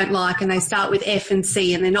words I don't like, and they start with F and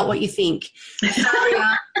C, and they're not what you think.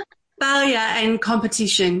 Failure and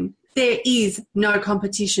competition. There is no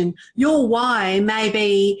competition. Your why may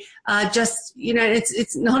be just,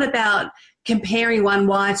 it's not about comparing one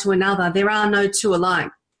why to another. There are no two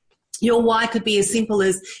alike. Your why could be as simple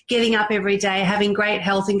as getting up every day, having great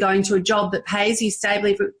health and going to a job that pays you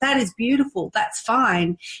stably. That is beautiful. That's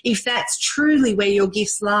fine. If that's truly where your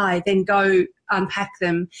gifts lie, then go unpack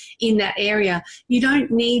them in that area. You don't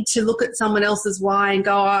need to look at someone else's why and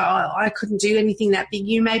go, I couldn't do anything that big.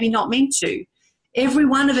 You maybe not meant to. Every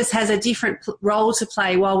one of us has a different role to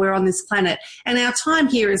play while we're on this planet. And our time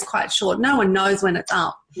here is quite short. No one knows when it's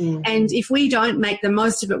up. And if we don't make the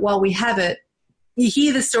most of it while we have it, you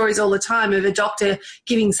hear the stories all the time of a doctor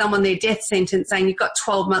giving someone their death sentence saying you've got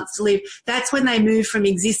 12 months to live. That's when they move from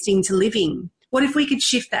existing to living. What if we could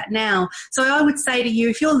shift that now? So I would say to you,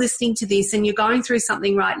 if you're listening to this and you're going through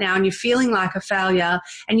something right now and you're feeling like a failure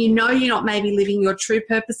and you know you're not maybe living your true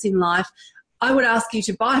purpose in life, I would ask you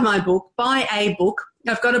to buy my book, buy a book.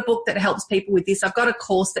 I've got a book that helps people with this. I've got a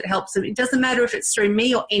course that helps them. It doesn't matter if it's through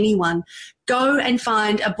me or anyone. Go and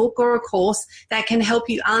find a book or a course that can help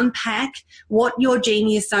you unpack what your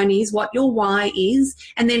genius zone is, what your why is,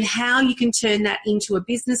 and then how you can turn that into a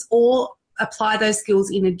business or apply those skills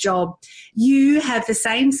in a job. You have the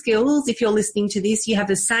same skills. If you're listening to this, you have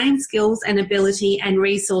the same skills and ability and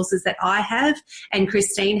resources that I have and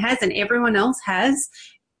Christine has and everyone else has.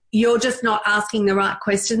 You're just not asking the right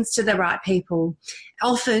questions to the right people.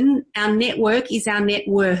 Often our network is our net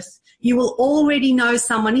worth. You will already know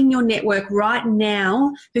someone in your network right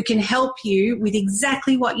now who can help you with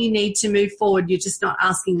exactly what you need to move forward. You're just not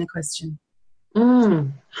asking the question.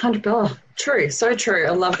 100%. True. So true. I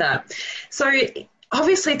love that. So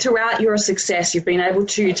obviously throughout your success, you've been able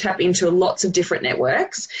to tap into lots of different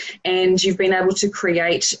networks and you've been able to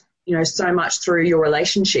create so much through your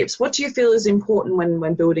relationships. What do you feel is important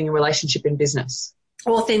when building a relationship in business?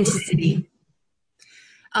 Authenticity.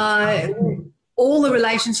 All the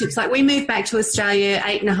relationships, like we moved back to Australia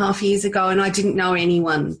 8.5 years ago and I didn't know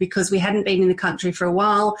anyone because we hadn't been in the country for a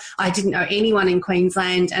while. I didn't know anyone in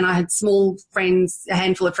Queensland and I had small friends, a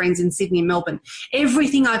handful of friends in Sydney and Melbourne.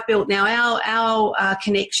 Everything I've built now, our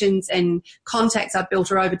connections and contacts I've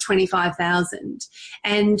built are over 25,000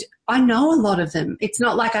 and I know a lot of them. It's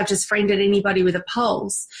not like I've just friended anybody with a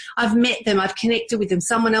pulse. I've met them. I've connected with them.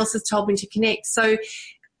 Someone else has told me to connect. So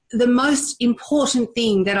the most important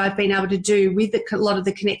thing that I've been able to do with a lot of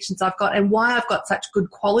the connections I've got and why I've got such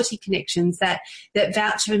good quality connections that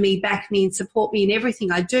vouch for me, back me and support me in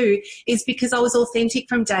everything I do is because I was authentic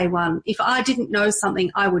from day one. If I didn't know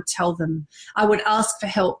something, I would tell them. I would ask for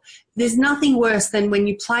help. There's nothing worse than when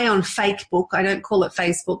you play on fake book. I don't call it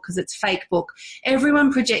Facebook because it's fake book.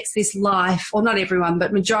 Everyone projects this life, or not everyone,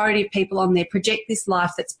 but majority of people on there project this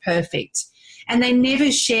life that's perfect. And they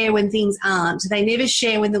never share when things aren't. They never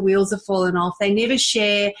share when the wheels have fallen off. They never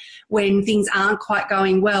share when things aren't quite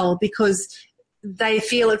going well because they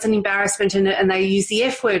feel it's an embarrassment and they use the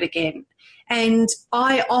F word again. And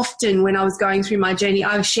I often, when I was going through my journey,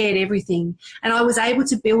 I shared everything. And I was able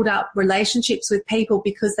to build up relationships with people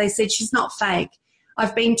because they said, she's not fake.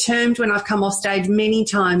 I've been termed when I've come off stage many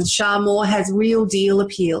times, Shar Moore has real deal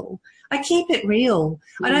appeal. I keep it real.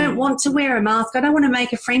 I don't want to wear a mask. I don't want to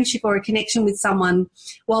make a friendship or a connection with someone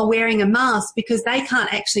while wearing a mask because they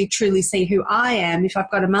can't actually truly see who I am if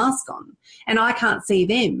I've got a mask on and I can't see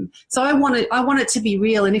them. So I want it to be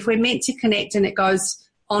real. And if we're meant to connect and it goes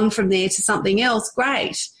on from there to something else,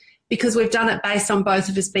 great, because we've done it based on both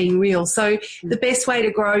of us being real. So the best way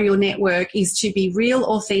to grow your network is to be real,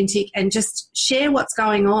 authentic, and just share what's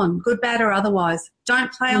going on, good, bad, or otherwise.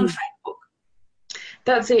 Don't play on Facebook.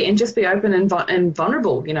 That's it, and just be open and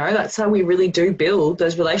vulnerable, That's how we really do build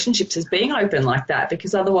those relationships, is being open like that,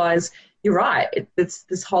 because otherwise, you're right, it's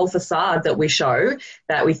this whole facade that we show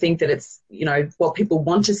that we think that it's, what people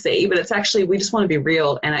want to see, but it's actually, we just want to be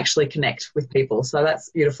real and actually connect with people. So that's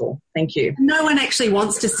beautiful. Thank you. No one actually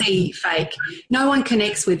wants to see fake. No one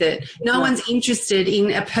connects with it. No one's interested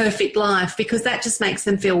in a perfect life because that just makes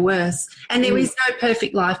them feel worse. And there is no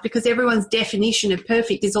perfect life because everyone's definition of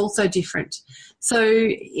perfect is also different. So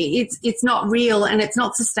it's not real and it's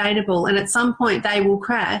not sustainable. And at some point they will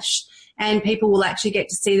crash and people will actually get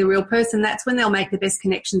to see the real person. That's when they'll make the best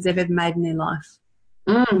connections they've ever made in their life.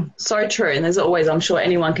 So true. And there's always, I'm sure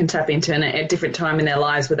anyone can tap into at a different time in their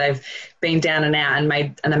lives where they've been down and out and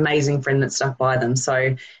made an amazing friend that stuck by them.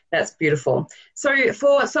 So that's beautiful. So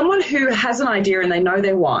for someone who has an idea and they know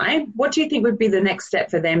their why, what do you think would be the next step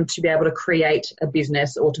for them to be able to create a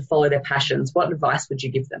business or to follow their passions? What advice would you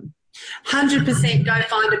give them? 100% go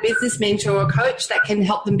find a business mentor or coach that can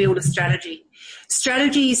help them build a strategy.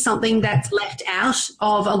 Strategy is something that's left out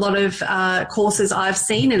of a lot of courses I've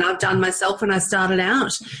seen and I've done myself when I started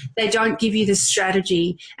out. They don't give you the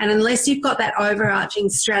strategy. And unless you've got that overarching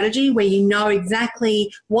strategy where you know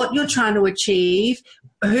exactly what you're trying to achieve,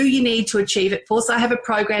 who you need to achieve it for. So I have a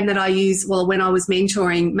program that I use, when I was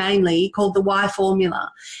mentoring mainly, called the Why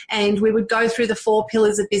Formula. And we would go through the 4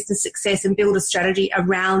 pillars of business success and build a strategy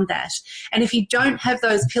around that. And if you don't have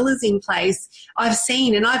those pillars in place, I've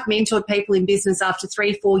seen, and I've mentored people in business after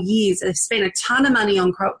 3-4 years. They've spent a ton of money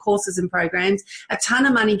on courses and programs, a ton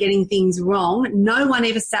of money getting things wrong. No one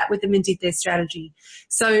ever sat with them and did their strategy.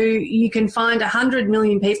 So you can find 100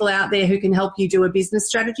 million people out there who can help you do a business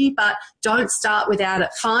strategy, but don't start without it.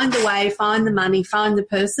 Find the way, find the money, find the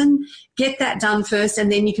person, get that done first,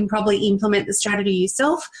 and then you can probably implement the strategy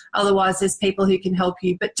yourself. Otherwise, there's people who can help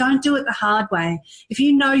you, but don't do it the hard way. If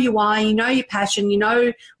you know your why, you know your passion, you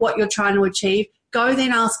know what you're trying to achieve, go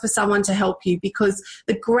then ask for someone to help you, because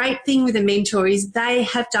the great thing with a mentor is they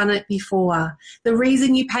have done it before. The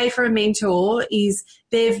reason you pay for a mentor is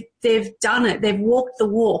they've done it. They've walked the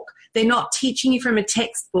walk. They're not teaching you from a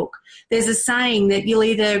textbook. There's a saying that you'll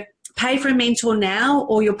either pay for a mentor now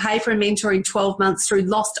or you'll pay for a mentor in 12 months through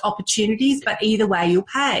lost opportunities, but either way you'll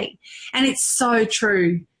pay. And it's so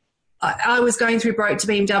true. I was going through broke to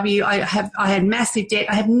BMW. I had massive debt.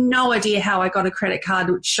 I have no idea how I got a credit card,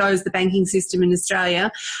 which shows the banking system in Australia.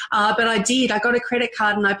 But I did. I got a credit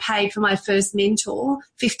card and I paid for my first mentor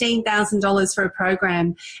 $15,000 for a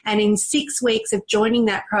program. And in 6 weeks of joining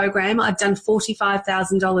that program, I'd done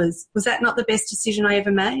 $45,000. Was that not the best decision I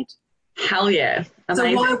ever made? Hell yeah.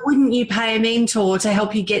 Amazing. So why wouldn't you pay a mentor to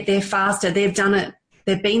help you get there faster? They've done it.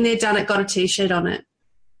 They've been there, done it, got a T-shirt on it.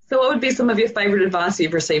 So what would be some of your favourite advice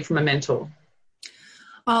you've received from a mentor?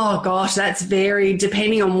 Oh, gosh, that's varied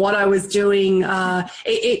depending on what I was doing.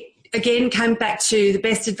 It again came back to the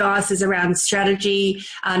best advice is around strategy,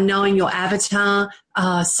 knowing your avatar.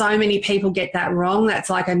 So many people get that wrong. That's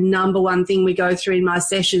like a number one thing we go through in my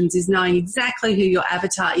sessions is knowing exactly who your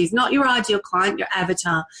avatar is, not your ideal client, your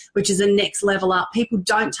avatar, which is the next level up. People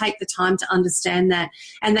don't take the time to understand that.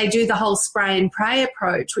 And they do the whole spray and pray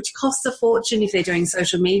approach, which costs a fortune if they're doing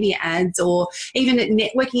social media ads or even at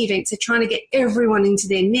networking events. They're trying to get everyone into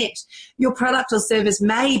their net. Your product or service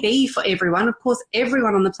may be for everyone. Of course,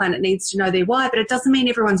 everyone on the planet needs to know their why, but it doesn't mean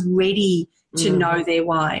everyone's ready to know their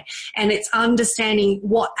why. And it's understanding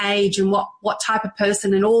what age and what type of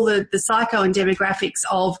person and all the psycho and demographics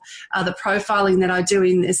of the profiling that I do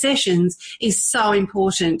in the sessions is so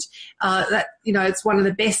important. It's one of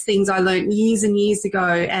the best things I learned years and years ago,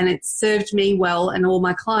 and it's served me well and all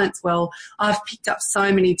my clients well. I've picked up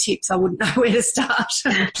so many tips, I wouldn't know where to start.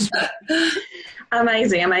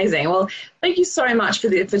 Amazing, amazing. Well, thank you so much for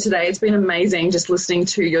today. It's been amazing just listening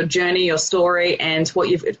to your journey, your story, and what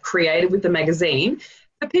you've created with the magazine.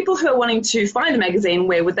 For people who are wanting to find the magazine,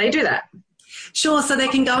 where would they do that? Sure. So they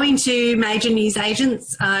can go into major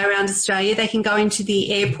newsagents around Australia. They can go into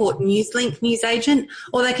the Airport Newslink newsagent,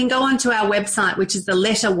 or they can go onto our website, which is the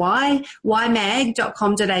letter Y,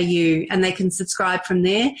 ymag.com.au, and they can subscribe from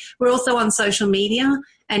there. We're also on social media.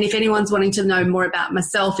 And if anyone's wanting to know more about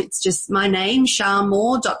myself, it's just my name,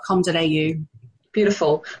 sharmore.com.au.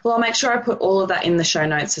 Beautiful. Well, I'll make sure I put all of that in the show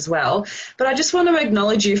notes as well. But I just want to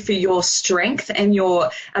acknowledge you for your strength and your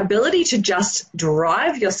ability to just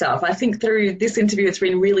drive yourself. I think through this interview, it's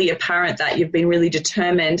been really apparent that you've been really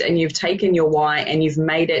determined and you've taken your why and you've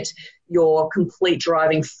made it your complete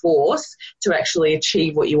driving force to actually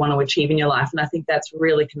achieve what you want to achieve in your life. And I think that's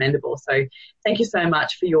really commendable. So thank you so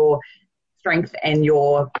much for your strength and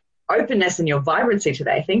your openness and your vibrancy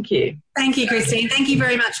today. Thank you. Thank you, Christine. Thank you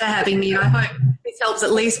very much for having me. I hope this helps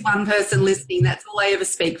at least one person listening. That's all I ever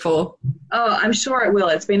speak for. Oh, I'm sure it will.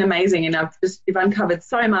 It's been amazing, and you've uncovered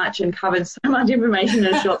so much and covered so much information in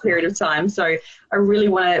a short period of time. So I really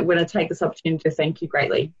want to take this opportunity to thank you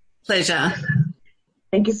greatly. Pleasure.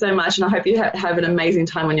 Thank you so much, and I hope you have an amazing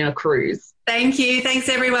time on your cruise. Thank you. Thanks,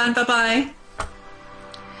 everyone. Bye-bye.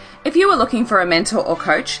 If you are looking for a mentor or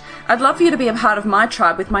coach, I'd love for you to be a part of my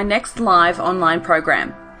tribe with my next live online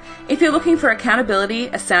program. If you're looking for accountability,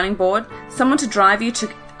 a sounding board, someone to drive you to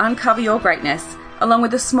uncover your greatness, along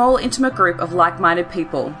with a small, intimate group of like-minded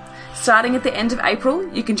people, Starting at the end of April,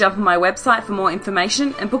 you can jump on my website for more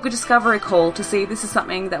information and book a discovery call to see if this is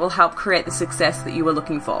something that will help create the success that you were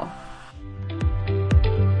looking for.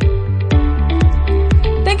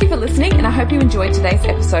 Thank you for listening, and I hope you enjoyed today's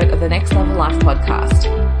episode of the Next Level Life podcast.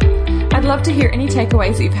 I'd love to hear any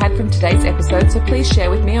takeaways that you've had from today's episode, so please share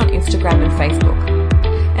with me on Instagram and Facebook.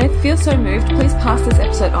 And if you feel so moved, please pass this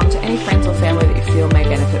episode on to any friends or family that you feel may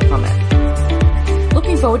benefit from it.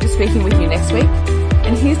 Looking forward to speaking with you next week,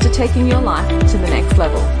 and here's to taking your life to the next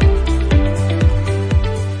level.